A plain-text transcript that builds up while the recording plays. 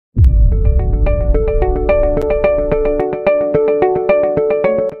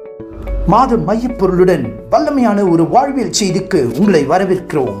மாத மையப்பொருளுடன் வல்லமையான ஒரு வாழ்வியல் செய்திக்கு உங்களை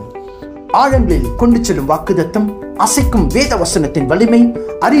வரவேற்கிறோம். ஆழங்களில் கொண்டு செல்லும் வாக்குத்தத்தம், அசைக்கும் வேத வசனத்தின் வலிமை,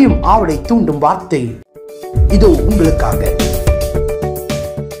 அறியும் ஆவலை தூண்டும் வார்த்தை இதோ உங்களுக்காக.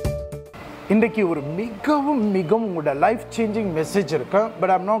 இன்றைக்கு ஒரு மிகவும் உங்களோட லைஃப் சேஞ்சிங் மெசேஜ் இருக்கு.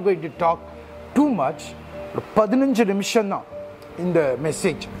 But I'm not going to talk too much. ஒரு 15 நிமிஷம் தான் இந்த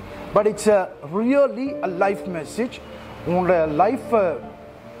message. But it's really a life message. உங்களோட லைஃப்பை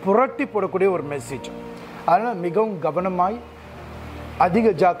புரட்டி போடக்கூடிய ஒரு மெசேஜ். அதனால் மிகவும் கவனமாய், அதிக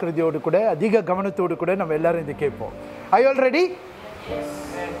ஜாக்கிரதையோடு கூட, அதிக கவனத்தோடு கூட நம்ம எல்லாரும் இதை கேட்போம். Are you all ready?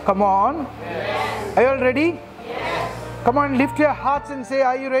 Come on. Are you all ready? Come on, lift your hearts and say,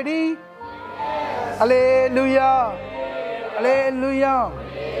 are you ready? Hallelujah. Hallelujah.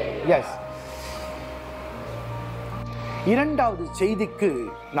 Yes. இரண்டாவது செய்திக்கு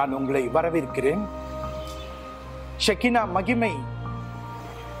நான் உங்களை வரவேற்கிறேன். ஷெகினா மகிமை,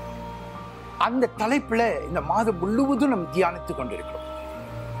 அந்த தலைப்புல இந்த மாதம் முழுவதும் நாம் தியானித்துக் கொண்டிருக்கிறோம்.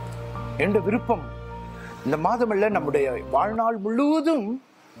 என்ற விருப்பம் இந்த மாதம் இல்ல, நம்முடைய வாழ்நாள் முழுவதும்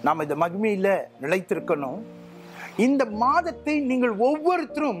நாம் இந்த மகிமையில நிலைத்திருக்கணும். இந்த மாதத்தை நீங்கள்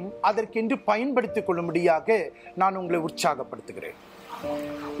ஒவ்வொருத்தரும் அதற்கென்று பயன்படுத்திக் கொள்ளும்படியாக நான் உங்களை உற்சாகப்படுத்துகிறேன்.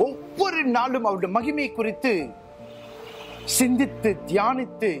 ஒவ்வொரு நாளும் அவருடைய மகிமை குறித்து சிந்தித்து,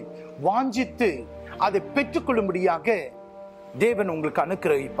 தியானித்து, வாஞ்சித்து அதை பெற்றுக்கொள்ளும்படியாக தேவன் உங்களுக்கு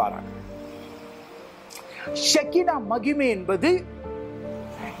அனுக்கிரகிப்பாராக. ஷெகினா மகிமை என்பது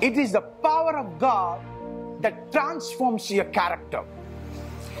it is the power of God that transforms your character.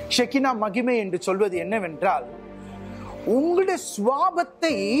 ஷெகினா மகிமை என்று சொல்வது என்னவென்றால், உங்களுடைய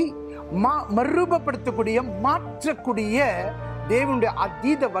சுவாபத்தை மறுரூபப்படுத்தக்கூடிய, மாற்றக்கூடிய தேவனுடைய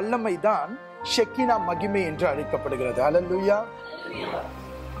அதீத வல்லமை தான் ஷெகினா மகிமை என்று அழைக்கப்படுகிறது. ஹல்லேலூயா.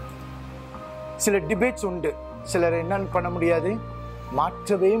 சில டிபேட்ஸ் உண்டு. சிலர் என்னன்னு பண்ண முடியாது,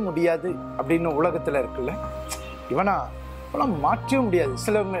 மாற்றவே முடியாது அப்படின்னு உலகத்துல இருக்குல்ல. இவனா மாற்றவே முடியாது.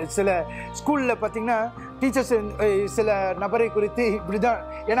 சில ஸ்கூல்ல பாத்தீங்கன்னா டீச்சர்ஸ் சில நபரை குறித்து இப்படிதான்,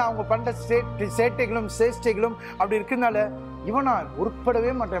 ஏன்னா அவங்க பண்ற சேட்டைகளும் சேஷ்டைகளும் அப்படி இருக்கிறதுனால இவனா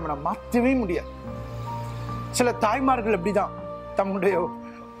உருப்படவே மாட்டேன், இவனை மாற்றவே முடியாது. சில தாய்மார்கள் அப்படிதான் தம்முடைய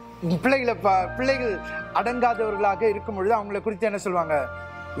பிள்ளைகள் அடங்காதவர்களாக இருக்கும் பொழுது அவங்களை குறித்து என்ன சொல்லுவாங்க,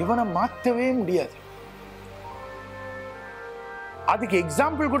 இவனை மாற்றவே முடியாது. அதுக்கு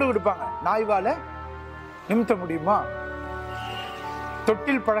எக்ஸாம்பிள் கூட கொடுப்பாங்க. நாய்வால நிமித்த முடியுமா?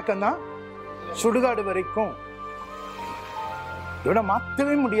 தொட்டில் பழக்கம் தான் சுடுகாடு வரைக்கும், இவனை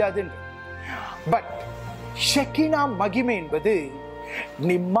மாற்றவே முடியாது. பட் ஷெகினா மகிமை என்பது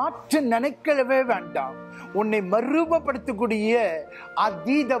நீ மாற்ற நினைக்கவே வேண்டாம், உன்னை மறுரூபப்படுத்தக்கூடிய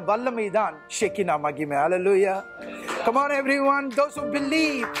அதீத வல்லமை தான் ஷெகினா மகிமை. ஹல்லேலூயா. Come on everyone, those who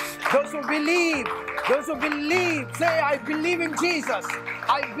believe, those who believe, those who believe, say I believe in Jesus,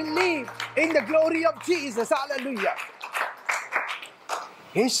 I believe in the glory of Jesus. Hallelujah.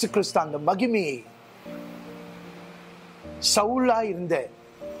 இயேசு கிறிஸ்து அந்த மகிமையை சவுலாய் இருந்து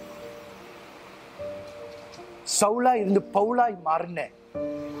பவுலாய் மாறின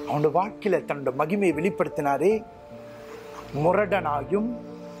அவனுடைய வாழ்க்கையில தன்னுடைய மகிமையை வெளிப்படுத்தினாரே. முரடனாயும்,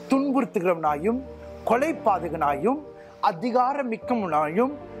 துன்புறுத்துகிறவனாயும், கொலைபாதகனாயும், அதிகாரம்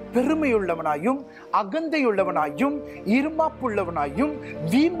மிக்கவனாயும், பெருமையுள்ளவனாயும், அகந்தையுள்ளவனாயும், இருமாப்புள்ளவனாயும்,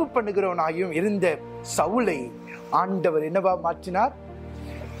 வீம்பு பண்ணுகிறவனாயும் இருந்த சவுலை ஆண்டவர் என்னவா மாற்றினார்?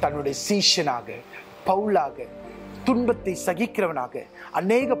 தன்னுடைய சீஷனாக, பவுலாக, துன்பத்தை சகிக்கிறவனாக,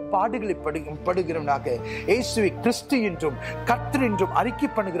 அநேக பாடுகளை படுகிறவனாக, இயேசுவை கிறிஸ்து என்றும் கர்த்தர் என்றும் அறிக்கை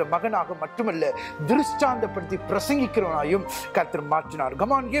பண்ணுகிற மகனாக மட்டுமல்ல, திருஷ்டாந்தப்படுத்தி பிரசங்கிக்கிறவனாயும் கர்த்தர் மாற்றினார்.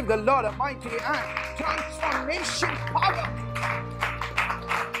 Come on, give the Lord a mighty hand. Transformation power.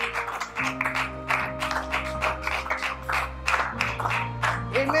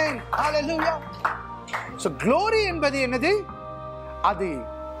 Amen. Hallelujah. So glory என்பது என்னது? அது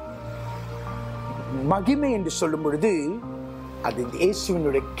மகிமை என்று சொல்லும் பொழுது அது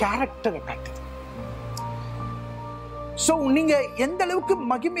இயேசுவினுடைய கேரக்டரை காட்டுது. சோ நீங்க எந்த அளவுக்கு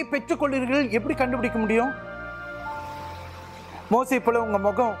மகிமை பெற்றுக் கொள்கிறீர்கள் எப்படி கண்டுபிடிக்க முடியும்? மோசே போல உங்க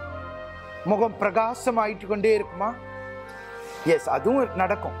முகம் பிரகாசமாயிட்டு கொண்டே இருக்குமா? எஸ், அதுவும்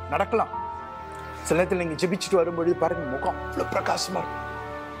நடக்கலாம். சில நேரத்தில் நீங்க ஜெபிச்சுட்டு வரும்பொழுது பாருங்க, முகம் அவ்வளவு பிரகாசமா இருக்கும்.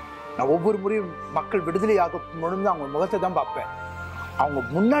 நான் ஒவ்வொரு முறையும் மக்கள் விடுதலையாக முழுந்து அவங்க முகத்தை தான் பார்ப்பேன். அவங்க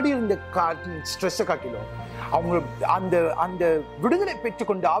முன்னாடி இருந்த ஸ்ட்ரெஸ்ஸை காட்டிலும் அவங்க அந்த விடுதலை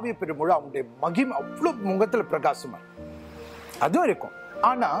பெற்றுக்கொண்டு ஆவியை பெறும்போது அவங்களுடைய மகிமை அவ்வளவு முகத்துல பிரகாசமா அதுவும் இருக்கும்.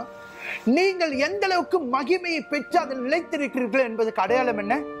 ஆனா நீங்கள் எந்த அளவுக்கு மகிமையை பெற்று அதில் நிலைத்திருக்கிறீர்கள் என்பதற்கு அடையாளம்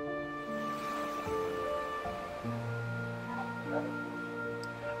என்ன?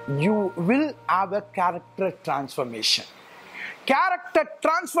 You will have a character transformation. Character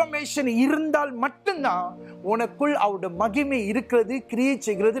transformation இருந்தால் மட்டும்தான் உனக்குள் அவருடைய மகிமை இருக்கிறது, கிரியேட்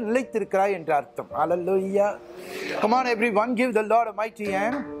செய்கிறது, நிலைத்திருக்கிறாய் என்ற அர்த்தம். ஹல்லேலூயா. Come on everyone, give the Lord a mighty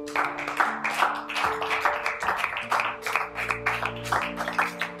hand.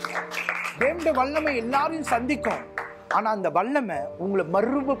 தேவனுடைய வல்லமை எல்லாரையும் சந்திக்கும். ஆனா அந்த வல்லமை உங்களை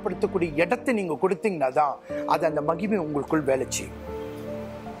மறுரூபப்படுத்தக்கூடிய இடத்தை நீங்க கொடுத்தீங்கன்னா தான் அது அந்த மகிமை உங்களுக்குள் வேலை செய்யும்.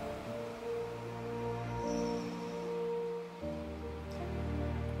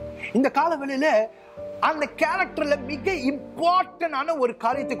 இந்த காலவெளியில அந்த கேரக்டர்ல மிக இம்பார்ட்டன்டான ஒரு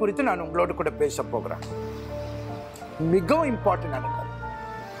காரியத்தை குறித்து நான் உங்களோட கூட பேச போகிறேன். மிகவும் இம்பார்ட்டன்டான காரியம்.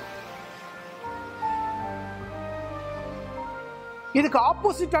 இதுக்கு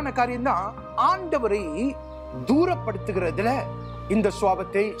ஆப்போசிட்டான காரியம் தான் ஆண்டவரை தூரப்படுத்துகிறதுல இந்த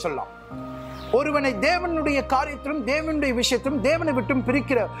சுவாபத்தை சொல்லலாம். ஒருவனை தேவனுடைய காரியத்திலும் தேவனுடைய விஷயத்திலும் தேவனை விட்டும்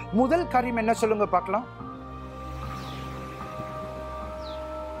பிரிக்கிற முதல் காரியம் என்ன சொல்லுங்க பார்க்கலாம்.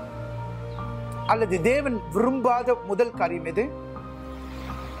 அல்லது தேவன் விரும்பாத முதல் காரியம் எது?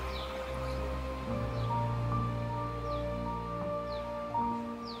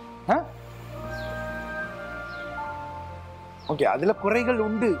 ஓகே, அதுல குறைகள்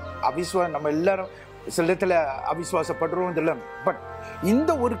உண்டு. நம்ம எல்லாரும் சில இடத்துல அவிசுவாசப்படுறோம் இல்ல. பட்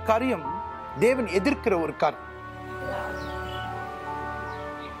இந்த ஒரு காரியம் தேவன் எதிர்க்கிற ஒரு காரியம்.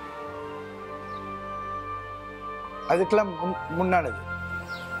 அதுக்கெல்லாம் முன்னானது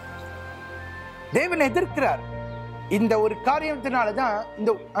தேவன் எதிர்க்கிறார். இந்த ஒரு காரியத்தினாலதான்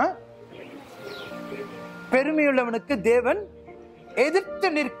இந்த பெருமையுள்ளவனுக்கு தேவன் எதிர்த்து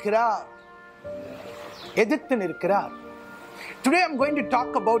நிற்கிறார். Today I'm going to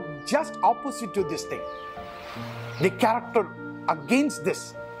talk about just opposite to this thing, the character against this.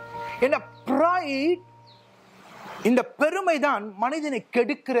 In a pride, இந்த பெருமை தான் மனிதனை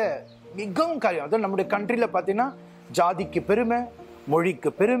கெடுக்கிற மிகவும் காரியம். அதான் நம்முடைய கண்ட்ரில பாத்தீங்கன்னா ஜாதிக்கு பெருமை,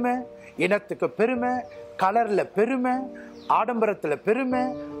 மொழிக்கு பெருமை, இனத்துக்கு பெருமை, கலர்ல பெருமை, ஆடம்பரத்துல பெருமை,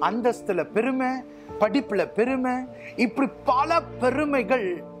 அந்தஸ்துல பெருமை, படிப்புல பெருமை, இப்படி பல பெருமைகள்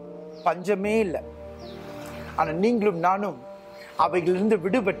பஞ்சமே இல்லை. ஆனா நீங்களும் நானும் அவைகளிலிருந்து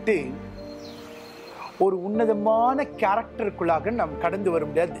விடுபட்டு ஒரு உன்னதமான கேரக்டருக்குள்ளாக நாம் கடந்து வர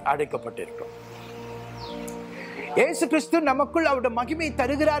முடியாது அழைக்கப்பட்டிருக்கிறோம். இயேசு கிறிஸ்து நமக்குள் அவருடைய மகிமையை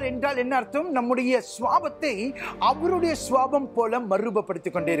தருகிறார் என்றால் என்ன அர்த்தம்? நம்முடைய சுவாபத்தை அவருடைய சுவாபம் போல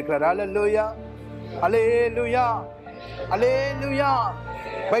மறுரூபப்படுத்திக் கொண்டே இருக்கிறார். அல்லேலூயா, அல்லேலூயா, அல்லேலூயா.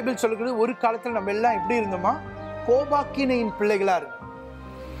 பைபிள் சொல்லுகிறது, ஒரு காலத்தில் நம்ம எல்லாம் எப்படி இருந்தோமா? கோபாக்கினையின் பிள்ளைகளா இருந்தோம்.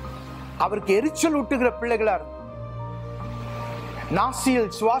 அவருக்கு எரிச்சல் ஊட்டுகிற பிள்ளைகளா இருந்தோம்.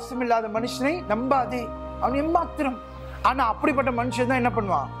 நாசியில் சுவாசம் இல்லாத மனுஷனை நம்பாதே, அவன் எம்மாத்திரம். ஆனா அப்படிப்பட்ட மனுஷன் தான் என்ன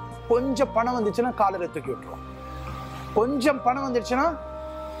பண்ணுவான்? கொஞ்சம் பணம் வந்துச்சுன்னா காலரை தூக்கி விட்டுருவான். கொஞ்சம் பணம் வந்துருச்சுன்னா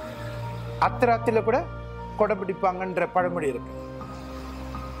அத்தராத்தில கூட கொடை பிடிப்பாங்கன்ற பழமொழி இருக்கு.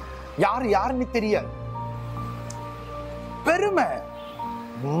 யாருன்னு தெரியாது. பெருமை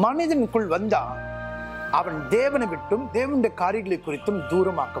மனிதனுக்குள் வந்தா அவன் தேவனை விட்டும் தேவனுடைய காரியங்களை குறித்தும்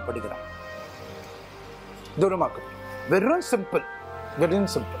தூரமாக்கப்படுகிறான். வெறும் சிம்பிள், வெறும்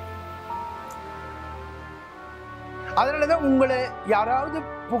சிம்பிள். அதனாலதான் உங்களை யாராவது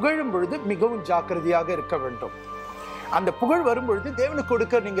புகழும் பொழுது மிகவும் ஜாக்கிரதையாக இருக்க வேண்டும். அந்த புகழ் வரும் பொழுது தேவனுக்கு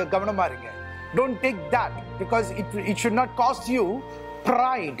கொடுக்க நீங்க கவனமா இருங்க. Don't take that because it should not cost you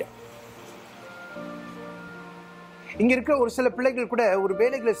pride. இங்க இருக்கிற ஒரு சில பிள்ளைகள் கூட ஒரு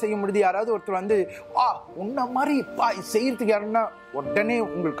வேலைகளை செய்யும் பொழுது யாராவது ஒருத்தர் வந்து உன்ன மாதிரி செய்யறதுக்கு யாருன்னா உடனே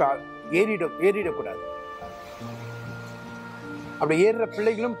உங்களுக்கு ஏறிடக்கூடாது. அப்படி ஏறுற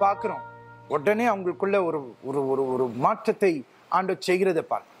பிள்ளைகளும் பார்க்கிறோம். உடனே அவங்களுக்குள்ள ஒரு மாற்றத்தை ஆண்டவர் செய்கிறத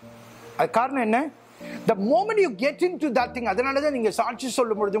பார்க்க. அது காரணம் என்ன? The moment you get into that thing, அதனாலதான் நீங்க சாட்சி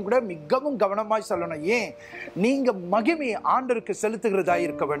சொல்லும் பொழுதும் கூட மிகவும் கவனமாய் சொல்லணும். ஏன்? நீங்க மகிமையை ஆண்டவருக்கு செலுத்துகிறதா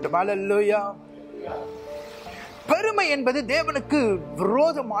இருக்க வேண்டும். அல்லேலூயா. பெருமை என்பது தேவனுக்கு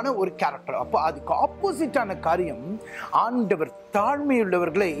விரோதமான ஒரு கேரக்டர். அப்போ அதுக்கு ஆப்போசிட்டான காரியம் ஆண்டவர்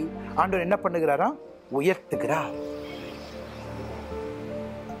தாழ்மையுள்ளவர்களை ஆண்டவர் என்ன பண்ணுகிறாரா? உயர்த்துகிறார்.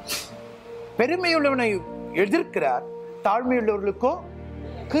 பெருமையுள்ளவனை எதிர்க்கிறார், தாழ்மையுள்ளவர்களுக்கோ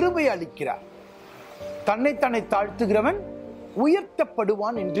கிருபை அளிக்கிறார். தன்னை தாழ்த்துகிறவன்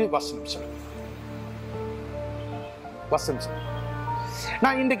உயர்த்தப்படுவான் என்று வசனம் சொல்லும்.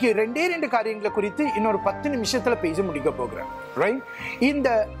 நான் இன்றைக்கு 2 காரியங்களை குறித்து இன்னொரு 10 நிமிஷத்துல பேச முடிக்க போகிறேன். ரைட்? இந்த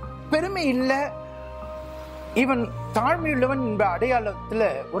பெருமை இல்ல, இவன் தாழ்மையுள்ளவன் என்ற அடையாளத்துல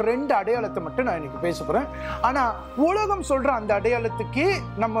ஒரு 2 அடையாளத்தை மட்டும் நான் இன்னைக்கு பேச போறேன். ஆனா உலகம் சொல்ற அந்த அடையாளத்துக்கே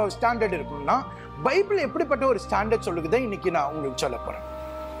நம்ம ஸ்டாண்டர்ட் இருக்கணும்னா பைபிள் எப்படிப்பட்ட ஒரு ஸ்டாண்டர்ட் சொல்லுகிறதை இன்னைக்கு நான் உங்களுக்கு சொல்ல போறேன்.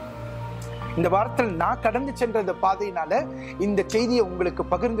 இந்த வாரத்தில் நான் கடந்து சென்ற இந்த பாதையினால இந்த செய்தியை உங்களுக்கு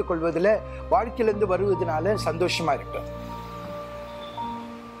பகிர்ந்து கொள்வதில் வாழ்க்கையிலிருந்து வருவதனால சந்தோஷமா இருக்கு.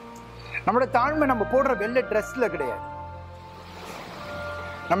 நம்முடைய தாழ்மை நம்ம போடுற வெள்ளை ட்ரெஸ்ல கிடையாது.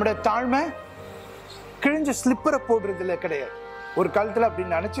 நம்முடைய தாழ்மை கிழிஞ்ச ஸ்லிப்பரை போடுறதுல கிடையாது. ஒரு காலத்துல அப்படி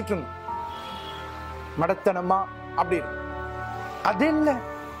நினைச்சிட்டு இருந்தோம், மடத்தனமா அப்படி அது இல்ல.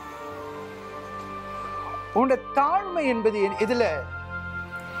 உன்னுடைய தாழ்மை என்பது எதுல?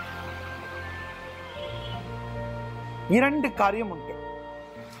 இரண்டு காரியம் உண்டு.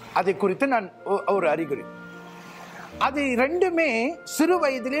 அதை குறித்து நான் ஒரு அறிகுறி. அது ரெண்டுமே சிறு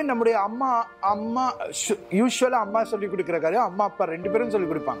வயதிலே நம்முடைய அம்மா யூசுவலா அம்மா சொல்லி கொடுக்கிற காரியம், அம்மா அப்பா ரெண்டு பேரும் சொல்லி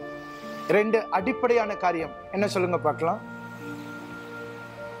கொடுப்பாங்க. ரெண்டு அடிப்படையான காரியம் என்ன சொல்லுங்க பார்க்கலாம்.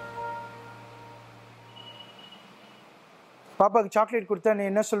 பாப்பாக்கு சாக்லேட் கொடுத்தா நீ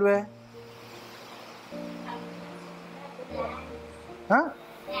என்ன சொல்லுவ?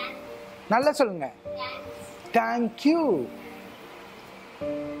 நல்லா சொல்லுங்க. தேங்க்யூ.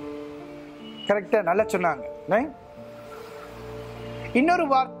 கரெக்டா நல்லா சொன்னாங்க. இன்னொரு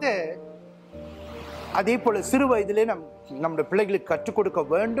வார்த்தை அதே போல சிறு வயதிலே நம்முடைய பிள்ளைகளுக்கு கற்றுக் கொடுக்க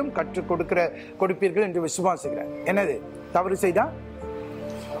வேண்டும், கற்றுக் கொடுப்பீர்கள் என்று விசுவாசிக்கிறேன். என்னது? தவறு செய்தா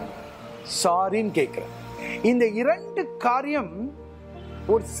சாரின்னு கேட்கிறேன். இந்த இரண்டு காரியம்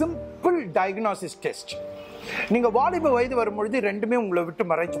ஒரு சிம்பிள் டயக்னாசிஸ் டெஸ்ட். நீங்க வாலிப வயது வரும்பொழுது ரெண்டுமே உங்களை விட்டு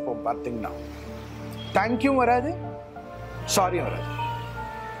மறைச்சு போகும். பார்த்தீங்கன்னா தேங்க்யூ வராது, சாரியும் வராது.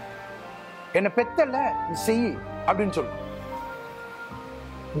 என்ன பெத்தல செய் அப்படின்னு சொல்லுங்க.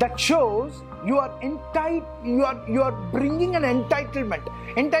 That shows you are bringing an entitlement.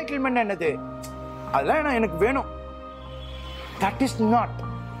 Entitlement என்னது? அதெல்லாம் எனக்கு வேணும். That is not.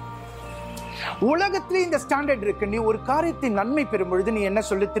 உலகத்திலே இந்த ஸ்டாண்டர்ட் இருக்கு. நீ ஒரு காரியத்தின் நன்மை பெறும் பொழுது நீ என்ன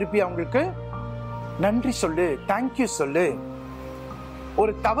சொல்லு? திருப்பி அவங்களுக்கு நன்றி சொல்லு, தேங்க்யூ சொல்லு.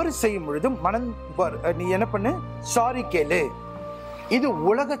 ஒரு தவறு செய்யும் பொழுது நீ என்ன பண்ணு? சாரி கேளு. இது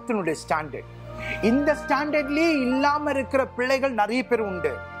உலகத்தினுடைய ஸ்டாண்டர்ட். இந்த ஸ்டாண்டர்ட்லயே இல்லாம இருக்கிற பிள்ளைகள் நிறைய பேர்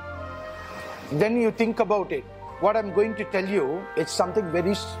உண்டு. Then you think about it. What I'm going to tell you is something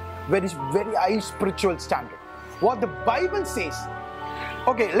very high spiritual standard. What the Bible says.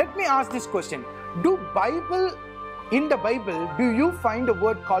 Okay, let me ask this question. In the Bible, do you find a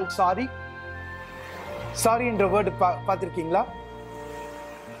word called sorry? Sorry என்ற word பார்த்திருக்கீங்களா?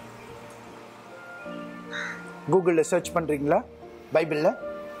 கூகுள்ல search பண்றீங்களா? பைபிள்ல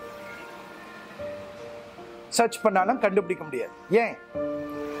search பண்ணாலும் கண்டுபிடிக்க முடியாது. ஏன்?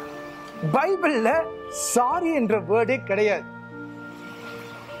 பைபிள்ல சாரி என்ற வேர்டே கிடையாது.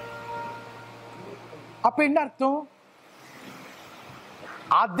 அப்ப என்ன அர்த்தம்?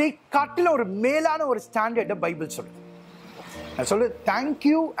 அதை காட்டில ஒரு மேலான ஒரு ஸ்டாண்டர்ட் பைபிள் சொல்லுது. நான் சொல்ல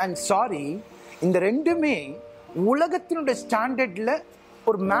தேங்க்யூ அண்ட் சாரி, இந்த ரெண்டுமே உலகத்தினுடைய ஸ்டாண்டர்ட்ல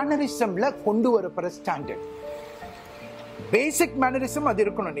ஒரு மேனரிசம்ல கொண்டு வரப்படுற ஸ்டாண்டர்ட். பேசிக் மேனரிசம் அது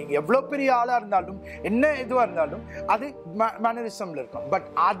இருக்கணும். நீங்க எவ்வளவு பெரிய ஆளா இருந்தாலும் என்ன எதுவா இருந்தாலும் அது மேனரிசம்ல இருக்கும். பட்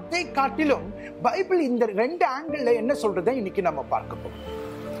அதை காட்டிலும் பைபிள் இந்த ரெண்டு ஆங்கிள் என்ன சொல்றதை இன்னைக்கு நம்ம பார்க்க போறோம்.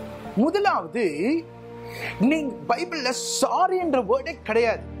 முதலாவது, நீங்க பைபிள்ல சாரி என்ற வேர்டே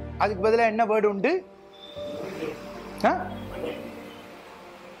கிடையாது. அதுக்கு பதிலா என்ன வேர்டு உண்டு?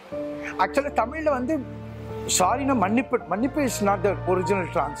 ஆக்சுவலா தமிழ்ல சாரினா மன்னிப்பு is not the original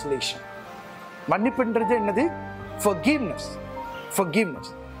translation. மன்னிப்புன்றது என்னது? forgiveness.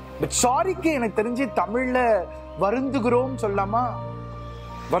 பட் சாரிக்கு எனக்கு தெரிஞ்சு தமிழ்ல வருந்துகிறோம் சொல்லாமா?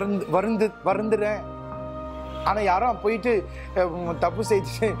 வருந்துறேன். ஆனா யாரும் போயிட்டு தப்பு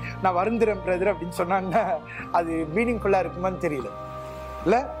செய்து நான் வருந்துறேன் பிரதர் அப்படின்னு சொன்னாங்கன்னா அது மீனிங்ஃபுல்லா இருக்குமான்னு தெரியல.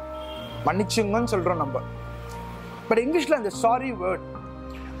 இல்ல மன்னிச்சுங்கன்னு சொல்றோம் நம்ம. பட் இங்கிலீஷ்ல அந்த சாரி வேர்ட்.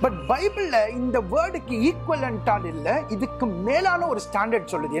 பட் பைபிள்ல இந்த வேர்டுக்கு ஈக்குவலண்டால் இல்ல, இதுக்கு மேலான ஒரு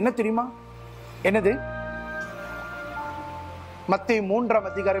ஸ்டாண்டர்ட் சொல்லுது. என்ன தெரியுமா? என்னது? மத்தேயு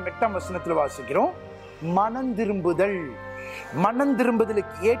 3:8 வாசிக்கிறோம். மனம் திரும்புதல், மனம்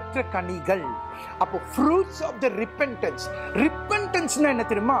திரும்புதலுக்கு ஏற்ற கனிகள். அப்போ fruits of the repentance. repentance என்ன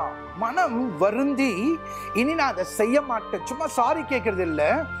தெரியுமா? மனம் வருந்தி இனி நான் அதை செய்ய மாட்டேன், சும்மா சாரி கேட்கறது இல்ல,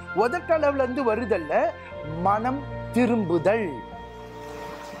 உதட்டளவுல இருந்து வருதல்ல, மனம் திரும்புதல்.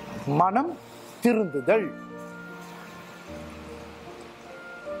 மனம் திரும்புதல்,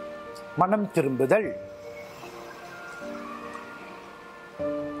 மனம் திரும்புதல்.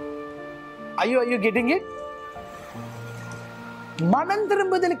 Are you getting it? மனம்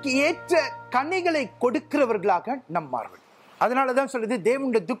திரும்புதலுக்கு ஏற்ற கனிகளை கொடுக்கிறவர்களாக நம்மார்கள். அதனாலதான் சொல்லுது,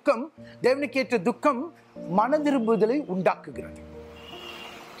 தேவனுடைய துக்கம், தேவனுக்கு ஏற்ற துக்கம் மனம் திரும்புதலை உண்டாக்குகிறது.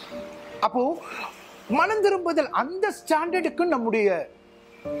 அப்போ மனம் திரும்புதல் அந்த ஸ்டாண்டர்டுக்கு நம்முடைய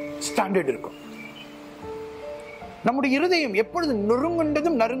ஸ்டாண்டர்ட் இருக்கும். நம்முடைய இருதயம் எப்பொழுது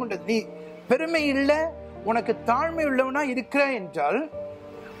நொறுங்குண்டதும் நறுங்குண்டது. நீ பெருமை இல்லை, உனக்கு தாழ்மை உள்ளவனா இருக்கிற என்றால்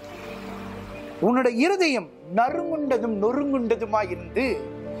உன்னுடைய இருதயம் நறுங்குண்டதும் நொறுங்குண்டதுமா இருந்து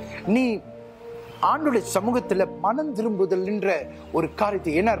நீ ஆண்டுடைய சமூகத்துல மனம் திரும்புதல் என்ற ஒரு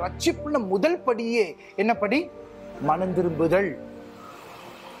காரியத்தை, ஏன்னா ரட்சிப்புள்ள முதல் படியே என்ன படி? மனம் திரும்புதல்.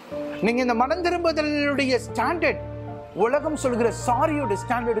 நீங்க இந்த மனம் திரும்புதலுடைய ஸ்டாண்டர்ட் உலகம் சொல்கிற சாரியோட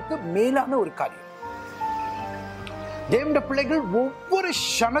ஸ்டாண்டர்டுக்கு மேலான ஒரு காரியம். தேவனுடைய பிள்ளைகள் ஒவ்வொரு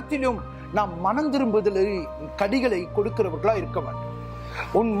க்ஷணத்திலும் நாம் மனம் திரும்புதல் கனிகளை கொடுக்கிறவர்களா இருக்க வேண்டும்.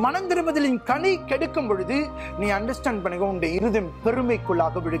 உன் மனம் திரும்புதலின் கனி கெடுக்கும் பொழுது நீ அண்டர்ஸ்டாண்ட் பண்ணிக்க, உன்னுடைய இருதயம்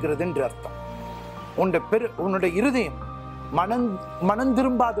பெருமைக்குள்ளாக விடுகிறது என்று அர்த்தம். உன்னுடைய இருதயம் மனம்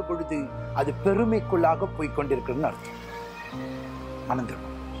திரும்பாத பொழுது அது பெருமைக்குள்ளாக போய்கொண்டிருக்கிறது அர்த்தம். மனம் திரும்ப.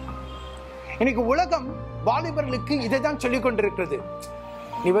 இன்னைக்கு உலகம் வாலிபர்களுக்கு இதை தான் சொல்லிக் கொண்டிருக்கிறது.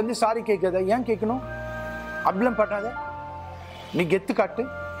 நீ வந்து சாரி கேட்காத, ஏன் கேட்கணும்? அப்படிலாம் பண்ணாத, நீ கெத்து காட்டு,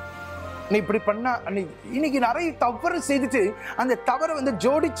 நீ இப்படி பண்ணா. இன்னைக்கு நிறைய தவறு செய்துட்டு அந்த தவறை வந்து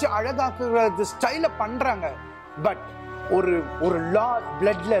ஜோடிச்சு அழகாக்குறது ஸ்டைல பண்றாங்க. பட் ஒரு லா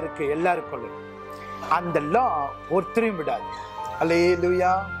பிளட்ல இருக்கு எல்லாருக்குள்ள. அந்த லா ஒருத்தரையும் விடாது.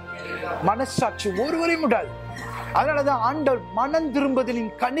 அல்லேலூயா. மனசாட்சி ஒருவரையும் விடாது. அதனாலதான் ஆண்டவர் மனம் திரும்புதலின்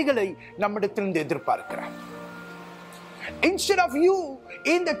கனிகளை நம்மிடத்திலிருந்து எதிர்பார்க்கிறார். Instead of you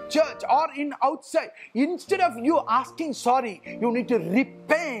in the church or in outside, instead of you asking sorry, you need to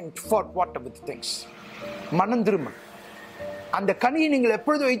repent for whatever the things. மனம் திரும்ப. அந்த கனியை நீங்கள்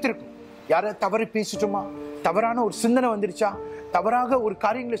எப்பொழுது வைத்திருக்கும்? யாரை தவறு பேசிட்டோமா? தவறான ஒரு சிந்தனை வந்துருச்சா? தவறாக ஒரு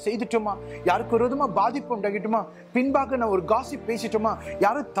காரியங்களை செய்துட்டோமா? யாருக்கு விரோதமா பாதிப்பு உண்டாகிட்டோமா? பின்பாக நான் ஒரு காசிப் பேசிட்டோமா?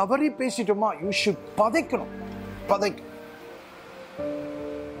 யாரும் தவறி பேசிட்டோமா? You should பதைக்கணும்.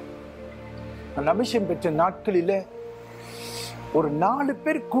 நான் அபிஷேகம் பெற்ற நாட்களில ஒரு 4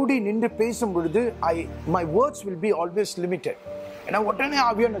 பேர் கூடி நின்று பேசும் பொழுது my words will be always limited. ஏன்னா உடனே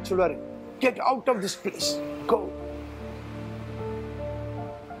ஆவியானவர் சொல்வாரு, get out of this place, go.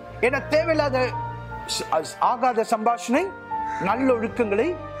 ஏன்னா தேவையில்லாத ஆகாத சம்பாஷணை நல்லொழுக்கங்களை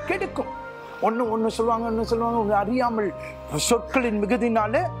கெடுக்கும். ஒன்னு சொல்லுவாங்க, அறியாமல் சொற்களின்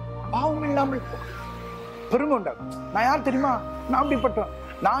மிகுதினால பாவம் இல்லாமல் பெருமை உண்டாகும். நான் யார் தெரியுமா? நான் அப்படிப்பட்டேன்.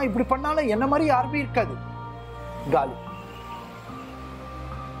 நான் இப்படி பண்ணாலும் என்ன மாதிரி யாருமே இருக்காது. காலி.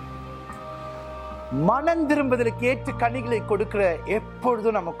 மனம் திரும்புதலுக்கு ஏற்ற கனிகளை கொடுக்கிற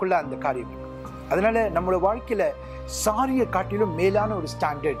எப்பொழுதும் நமக்குள்ள அந்த காரியம். அதனால நம்மளோட வாழ்க்கையில சாரிய காட்டிலும் மேலான ஒரு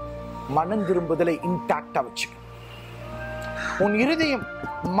ஸ்டாண்டர்ட் மனம் திரும்புதலை இன்டாக்டா வச்சு. உன் இருதயம்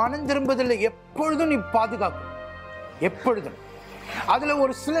மனம் திரும்புதலை எப்பொழுதும் நீ பாதுகாக்கும். எப்பொழுதும். அதுல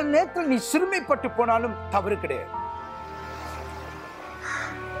ஒரு சில நேரத்தில் நீ சிறுமைப்பட்டு போனாலும் தவறு கிடையாது.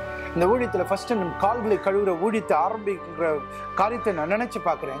 இந்த ஊழியத்துல ஃபர்ஸ்ட் நம்ம கால்களை கழுவுற ஊழியத்தை ஆரம்பிக்கிற காரியத்தை நான் நினைச்சு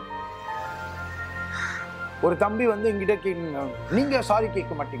பாக்குறேன். ஒரு தம்பி வந்து என்கிட்ட நீங்க சாரி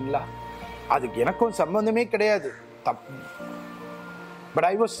கேட்க மாட்டீங்களா? அதுக்கு எனக்கும் சம்பந்தமே கிடையாது. தப்பு. But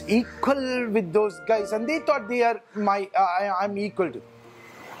I was equal with those guys and they thought they are I'm equal to.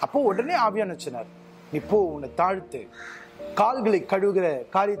 அப்போ உடனே ஆவியானவர் சொன்னார், நீ போ, உன்னை தாழ்த்து, கால்களை கழுவுகிற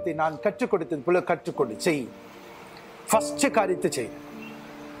காரியத்தை நான் கற்றுக் கொடுத்தது போல கற்றுக்கொடு, செய். ஃபர்ஸ்ட் காரியத்தை செய்.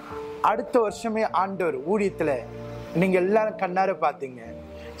 அடுத்த வருஷமே ஆண்டவர் ஊழியத்துல நீங்க எல்லாரும் கண்ணார பாத்தீங்க.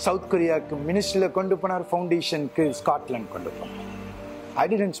 சவுத் கொரியாவுக்கு மினிஸ்ட்ரியில கொண்டு போனார், ஃபவுண்டேஷனுக்கு ஸ்காட்லாந்து கொண்டு போனார். I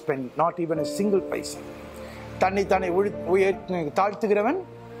didn't spend not even a single paisa. தன்னை தானே தாழ்த்துகிறவன்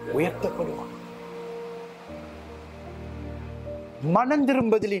உயர்த்தப்படுவான். மனம்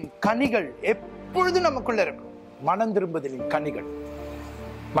திரும்புதலின் கனிகள் எப்பொழுது நமக்குள்ள இருக்கும். மனம் திரும்புதலின் கனிகள்.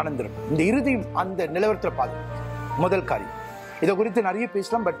 மனம் திரும்ப. இந்த இறுதியும் அந்த நிலவரத்தில் பாருங்க. முதல் காரியம். இதை குறித்து நிறைய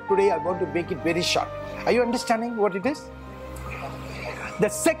பேசலாம், but today I want to make it very short. Are you understanding what it is?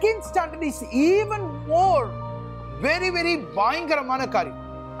 The second standard is even more very பயங்கரமான காரியம்.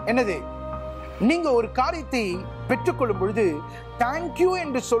 என்னது? நீங்க ஒரு காரியத்தை பெற்றுக்கொள்ளும் பொழுது தேங்க்யூ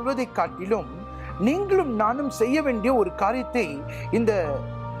என்று சொல்வதை காட்டிலும் நீங்களும் நானும் செய்ய வேண்டிய ஒரு காரியத்தை இந்த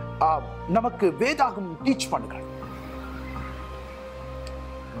நமக்கு வேதாகம் டீச் பண்ணுகிறார்.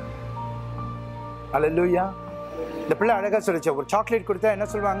 அல்லேலூயா. இந்த பிள்ளை அழகா சொல்லுச்சு, ஒரு சாக்லேட் கொடுத்தா என்ன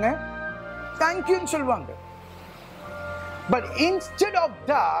சொல்வாங்க? தேங்க்யூன்னு சொல்வாங்க. But instead of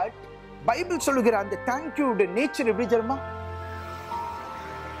that Bible சொல்லுகிற அந்த தேங்க்யூட நேச்சர் எப்படி தெரியுமா?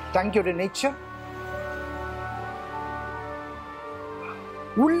 தேங்க்யூட நேச்சர்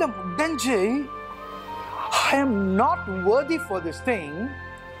உள்ள முடிஞ்சு I am not worthy for this thing,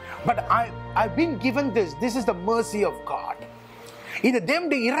 but I've been given this. This is the mercy of God. இது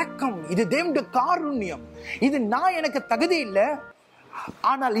தேவனுடைய இரக்கம், இது தேவனுடைய காருண்யம். இது நான் எனக்கு தகுதி இல்லை,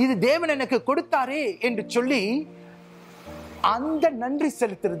 ஆனால் இது தேவன் எனக்கு கொடுத்தாரே என்று சொல்லி அந்த நன்றி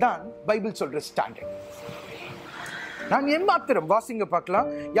செலுத்துறது தான் பைபிள் சொல்ற ஸ்டாண்டர்ட். நான் எம்மாத்திரம். வாசிங்க பார்க்கலாம்.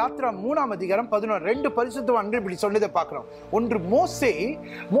 யாத்ரா 3ஆம் அதிகாரம் 11. 2 பரிசுத்தவான்கள் இப்படி சொன்னதை பார்க்கிறோம். ஒன்று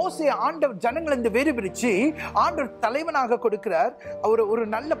மோசே ஆண்டவர் ஜனங்களை இந்த வேறு பிரிச்சு ஆண்டவர் தலைவனாக கொடுக்கிறார். அவர் ஒரு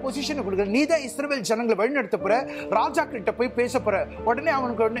நல்ல பொசிஷனை கொடுக்கிறார். நீதான் இஸ்ரவேல் ஜனங்களை வழிநடத்த போற, ராஜா கிட்ட போய் பேச போற. உடனே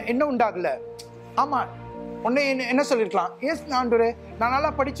அவனுக்கு என்ன உண்டாகல? ஆமா, உடனே என்ன சொல்லிருக்கலாம்? எஸ் ஆண்டவரே, நான்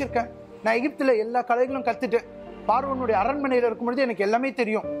நல்லா படிச்சிருக்கேன், நான் எகிப்துல எல்லா கலைகளும் கத்துட்டேன், பார்வோனுடைய அரண்மனையில இருக்கும் பொழுது எனக்கு எல்லாமே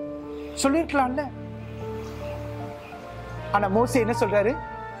தெரியும் சொல்லிருக்கலாம்ல. ஆனா மோசே என்ன சொல்றாரு?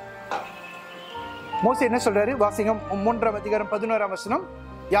 வாசிங்க 3ஆம் அதிகாரம் 11ஆம் வசனம்.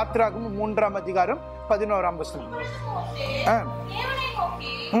 யாத்ராகமம் 3ஆம் அதிகாரம் 11ஆம் வசனம்.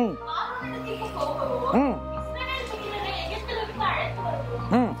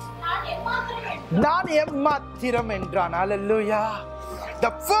 நான் எம்மாத்திரம் என்றான். அல்லேலூயா.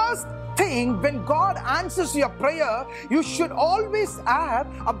 The first thing, when God answers your prayer, you should always have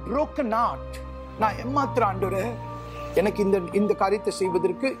a broken heart. நான் எம்மாத்திரம் ஆண்டவரே, எனக்கு இந்த காரியத்தை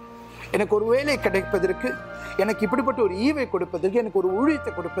செய்வதற்கு, எனக்கு ஒரு வேலை கிடைப்பதற்கு, எனக்கு இப்படிப்பட்ட ஒரு ஈவை கொடுப்பதற்கு, எனக்கு ஒரு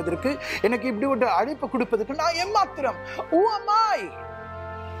ஊழியத்தை கொடுப்பதற்கு, எனக்கு இப்படிப்பட்ட அழைப்பு கொடுப்பதற்கு நான் எம்மாத்திரம். Who am I?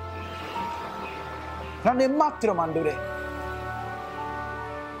 நான் எம்மாத்திரம் ஆண்டவரே.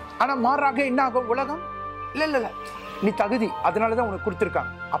 ஆனா மாறாக என்ன ஆகும்? உலகம் இல்ல, நீ தகுதி, அதனாலதான் உனக்கு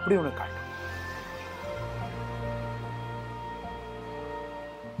கொடுத்திருக்காங்க, அப்படி உனக்கு காட்டும்.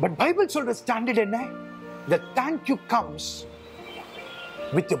 பட் பைபிள் சொல்ற ஸ்டாண்டர்ட் என்ன? The thank you comes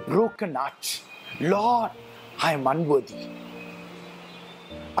with a broken heart. Lord, I am unworthy.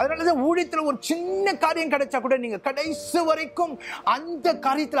 அதனாலதான் ஊழியத்துல ஒரு சின்ன காரியம் கிடைச்சா கூட நீங்க கடைசி வரைக்கும் அந்த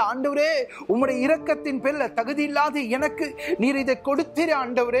காரியத்துல, ஆண்டவரே உம்முடைய இரக்கத்தின் பேர்ல தகுதி இல்லாத எனக்கு நீர் இதை கொடுத்தீரே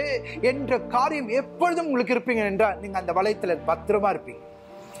ஆண்டவரே என்ற காரியம் எப்பொழுதும் உங்களுக்கு இருப்பீங்க என்றால் நீங்க அந்த வளையத்துல பத்திரமா இருப்பீங்க.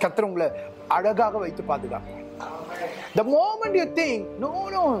 கர்த்தர் உங்களை அழகாக வைத்து பாதுகாப்பீங்க. The moment you think, no,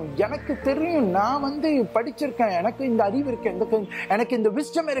 எனக்கு தெரியும், நான் படிச்சிருக்கேன், எனக்கு இந்த அறிவு இருக்கு, எனக்கு இந்த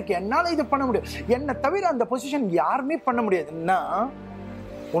wisdom இருக்கு, என்னால இது பண்ண முடியும், என்ன தவிர அந்த பொசிஷன் யாருமே பண்ண முடியாதுன்னா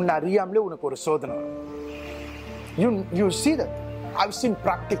உன்னை அறியாமலே உனக்கு ஒரு சோதனை. You see that? I've seen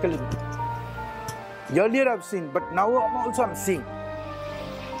practically. Earlier I've seen, but now I'm seeing.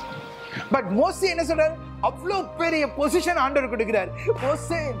 But மோசே என்ன சொல்றாரு? அவ்வளவு பெரிய பொசிஷன் ஆண்டவர் கொடுக்கிறார்.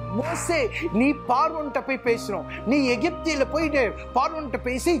 மோசே நீ பார்வோன்ட்ட போய் பேசணும், நீ எகிப்தில போயிட்டு பார்வோன்ட்ட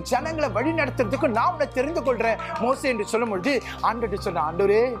பேசி ஜனங்களை வழி நடத்துறதுக்கு நான் உன்னை தெரிந்து கொள்றேன் மோசே என்று சொல்லும் பொழுது ஆண்டவர் சொன்ன,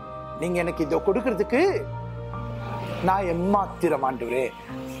 ஆண்டவரே நீங்க எனக்கு இதை கொடுக்கறதுக்கு நான் எம்மாத்திரம் ஆண்டவரே.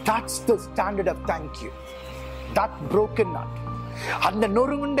 That's the standard of thank you. That broken heart, அந்த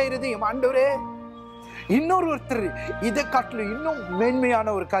நொறுங்குண்ட இருதயம் ஆண்டவரே. இன்னொரு ஒருத்தர் இதை காட்டிலும் இன்னும் மேன்மையான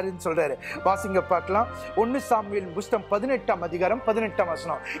ஒரு காரியம் சொல்றாரு. வாசிங்க பார்க்கலாம். 1 சாமுவேல் புஸ்தகம் 18ஆம் அதிகாரம் 18ஆம்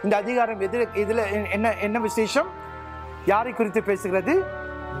வசனம். இந்த அதிகாரம் இதுல என்ன விசேஷம்? யாரை குறித்து பேசுகிறது?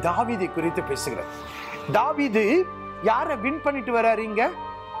 தாவீதை குறித்து பேசுகிறது. தாவீது யாரை வின் பண்ணிட்டு வர்றாரு? இங்க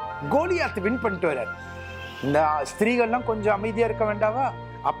கோலியாத்தை வின் பண்ணிட்டு வர்றாரு. இந்த ஸ்திரீகள்லாம் கொஞ்சம் அமைதியா இருக்க வேண்டாவா?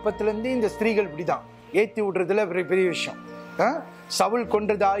 அப்பத்துல இருந்து இந்த ஸ்திரீகள் இப்படிதான் ஏத்தி விடுறதுல பெரிய விஷயம். சவுல்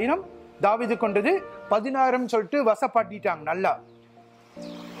கொன்றது 1000, தாவீது கொன்றது 16 சொல்லிட்டு வசப்பாட்டிட்டாங்க நல்லா.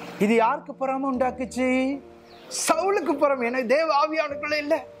 இது யாருக்கு பொறாம உண்டாக்குச்சு? சவுலுக்கு பொறாம. ஏன்னா தேவ ஆவியானுக்குள்ள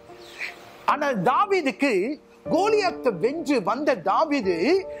இல்ல. ஆனா தாவீதுக்கு கோலியாத்தை வென்று வந்த தாவீது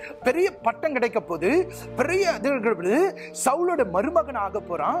பெரிய பட்டம் கிடைக்க போது, பெரிய சவுலோட மருமகன் ஆக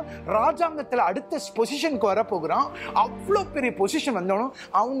போறான், ராஜாங்கத்துல அடுத்த பொசிஷனுக்கு வர போகிறான். அவ்வளவு பெரிய பொசிஷன் வந்தாலும்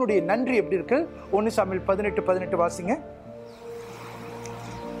அவனுடைய நன்றி எப்படி இருக்கு? 1 சாமுவேல் 18:18 வாசிங்க.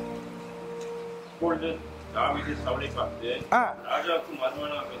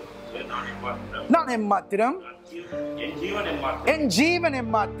 நான் எம்மாத்திரம், என் ஜீவன்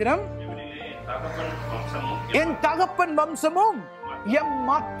எம்மாத்திரம், என் தகப்பன் வம்சமும்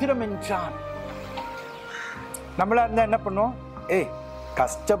எம்மாத்திரம் என்றான். நம்மளா இருந்தா என்ன பண்ணுவோம்?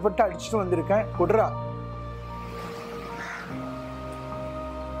 கஷ்டப்பட்டு அடிச்சுட்டு வந்திருக்கேன் குடுறா.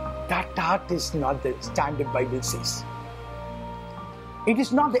 That heart is not the standard Bible says. It is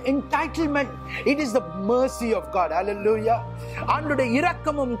not the entitlement, it is the mercy of God. Hallelujah. ஆண்டவருடைய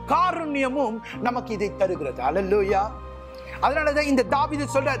இரக்கமும் காருண்யமும் நமக்கு இதை தருகிறது. Hallelujah. அதனாலதான் இந்த தாவீது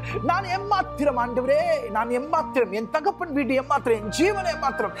சொல்றார், நான் எம்மாத்திரம் ஆண்டவரே, நான் எம்மாத்திரம், என் தகப்பன் வீடு எம்மாத்திரம், என் ஜீவன்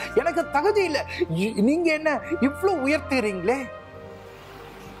எம்மாத்திரம், எனக்கு தகுதி இல்லை, நீங்க என்ன இவ்வளவு உயர்த்துறீங்களே.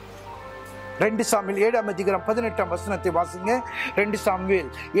 2 சாமுவேல் 7ஆம் அதிகாரம் 18ஆம் வசனத்தை வாசிங்க. 2 சாமுவேல்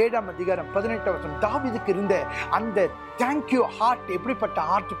 7ஆம் அதிகாரம் 18ஆம் வசனம். தாவீதுக்கு இருந்த அந்த தேங்க்யூ ஹார்ட், எப்படிப்பட்ட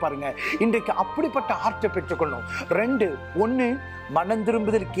ஹார்ட் பாருங்க. இன்றைக்கு அப்படிப்பட்ட ஹார்ட்டை பெற்றுக்கொள்ளணும். 1 மனம்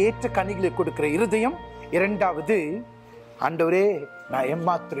திரும்புதலுக்கு ஏற்ற கனிகளை கொடுக்கிற இருதயம். 2 ஆண்டவரே நான்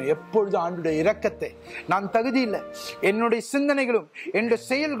ஏமாத்திரம் எப்பொழுதும் ஆண்டுடைய இரக்கத்தை, நான் தகுதி இல்லை, என்னுடைய சிந்தனைகளும் என்னுடைய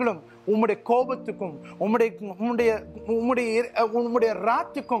செயல்களும் உம்முடைய கோபத்துக்கும் உம்முடைய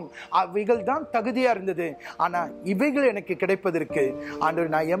ராத்துக்கும் அவைகள் தான் தகுதியா இருந்தது. ஆனா இவைகள் எனக்கு கிடைப்பதற்கு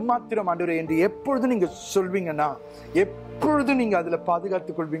ஆண்டவரே நான் ஏமாத்திரம் ஆண்டவரே என்று எப்பொழுதும் நீங்க சொல்வீங்கன்னா, எப்பொழுதும் நீங்க அதுல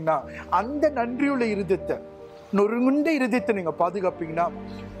பாதுகாத்துக் கொள்வீங்கன்னா, அந்த நன்றியுள்ள இருதயத்தை, நொறுங்குண்ட இருதயத்தை நீங்க பாதுகாப்பீங்கன்னா,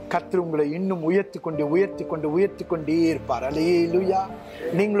 கர்த்தர் உங்களை இன்னும் உயர்த்தி கொண்டே இருப்பார். அல்லேலூயா.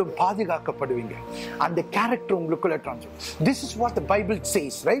 நீங்களும் பாதுகாக்கப்படுவீங்க. அந்த கேரக்டர் உங்களுக்குள்ள transfer. This is what the Bible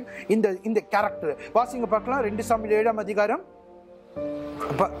chase, right? இந்த கேரக்டர் வாசிங்க பார்க்கலாம். 2 சாமுவேல் 7ஆம் அதிகாரம்.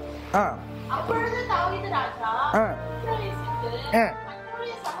 அப்பொழுது தாவீது ராஜா இஸ்ரவேலின்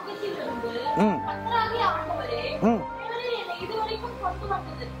கர்த்தருடைய சமூகத்திலிருந்து கர்த்தராகிய ஆண்டவரே, தேவரீர் என்னை இதுவரைக்கும் கொண்டு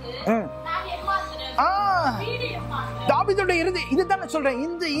வந்ததற்கு நான் ஏமாத்திரம், வீடு ஏமாத்திரம். தாவீதுடைய இருதயம், இதுதான் நான் சொல்றேன்,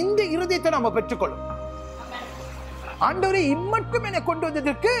 இந்த இருதயத்தை நாம பெற்றுக்கொள்ளும். ஆண்டவரே இம்மட்டும் என்னை கொண்டு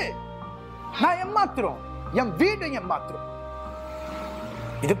வந்ததற்கு நான் ஏமாத்திரம், என் வீடு ஏமாத்திரம்.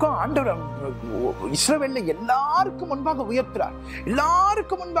 இதுக்கும் ஆண்டவர் இஸ்ரவேல்ல எல்லாருக்கும் முன்பாக உயர்த்துறார்,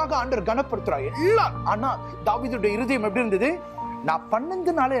 எல்லாருக்கும் முன்பாக ஆண்டவர் கனப்படுத்துறார் எல்லாரும். ஆனா தாவீதுடைய இருதயம் எப்படி இருந்தது? நான்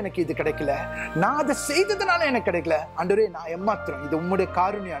பண்ணதுனால எனக்கு இது கிடைக்கல, நான் அதை செய்ததுனால எனக்கு கிடைக்கல. ஆண்டவரே நான் ஏமாத்திரம், இது உம்முடைய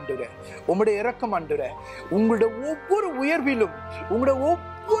காருண்யம் ஆண்டவரே, உம்முடைய இரக்கம் ஆண்டவரே. உங்களுடைய ஒவ்வொரு உயர்விலும், உங்களுடைய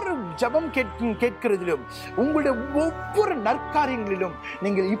ஒவ்வொரு ஜெபம் கேட்கிறதிலும், உங்களுடைய ஒவ்வொரு நற்காரியங்களிலும்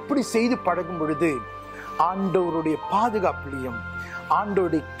நீங்கள் இப்படி செய்து பழகும் பொழுது ஆண்டவருடைய பாதுகாப்பிலையும்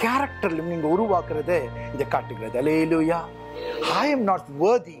ஆண்டவருடைய கேரக்டர்லையும் நீங்க உருவாக்குறத இதை காட்டுகிறது. அல்லேலூயா. I am not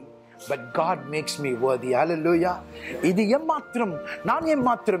worthy, but God makes me worthy. Hallelujah. இது ஏமாத்திரம், நான்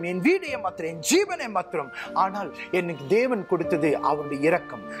ஏமாத்திரம், என் வீடு ஏமாத்திரம், என் ஜீவன் ஏமாத்திரம். ஆனால் எனக்கு தேவன் கொடுத்தது அவருடைய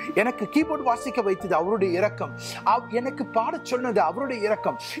இரக்கம். எனக்கு கீபோர்டு வாசிக்க வைத்தது அவருடைய இரக்கம், எனக்கு பாட சொன்னது அவருடைய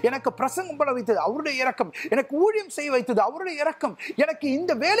இரக்கம், எனக்கு பிரசங்கம் பண்ண வைத்தது அவருடைய இரக்கம், எனக்கு ஊழியம் செய்ய வைத்தது அவருடைய இரக்கம், எனக்கு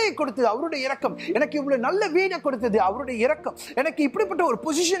இந்த வேலையை கொடுத்தது அவருடைய இரக்கம், எனக்கு இவ்வளவு நல்ல வீடை கொடுத்தது அவருடைய இரக்கம், எனக்கு இப்படிப்பட்ட ஒரு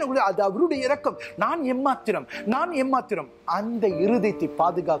பொசிஷன் கொடுத்தது அது அவருடைய இரக்கம். நான் ஏமாத்திரம். அந்த இருதயத்தை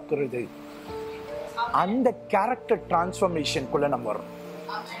பாதுகாக்கிறது, அந்த கேரக்டர் டிரான்ஸ்ஃபர்மேஷனுக்குள்ள நம்ம வரும்.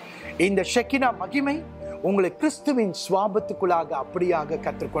 இந்த ஷெகினா மகிமை உங்களை கிறிஸ்துவின் சுவாபத்துக்குள்ளாக அப்படியாக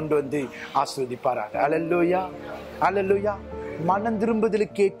கர்த்தர் கொண்டு வந்து ஆசீர்வதிப்பாராக. அல்லேலூயா, அல்லேலூயா. மனம்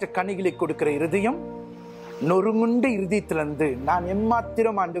திரும்புதலுக்கு ஏற்ற கனிகளை கொடுக்கிற இருதயம், நொறுங்குண்ட இருதயத்திலிருந்து நான்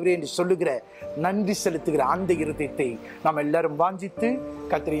ஏமாத்திரம் ஆண்டவரே என்று சொல்லுகிற, நன்றி செலுத்துகிற அந்த இருதயத்தை நம்ம எல்லாரும் வாஞ்சித்து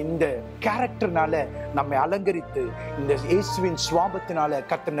கர்த்தர் இந்த கேரக்டர்னால நம்மை அலங்கரித்து, இந்த இயேசுவின் சுவாபத்தினால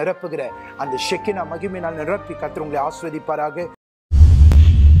கர்த்தர் நிரப்புகிற அந்த ஷெகினா மகிமையினால் நிரப்பி கர்த்தர் உங்களை ஆசீர்வதிப்பாராக.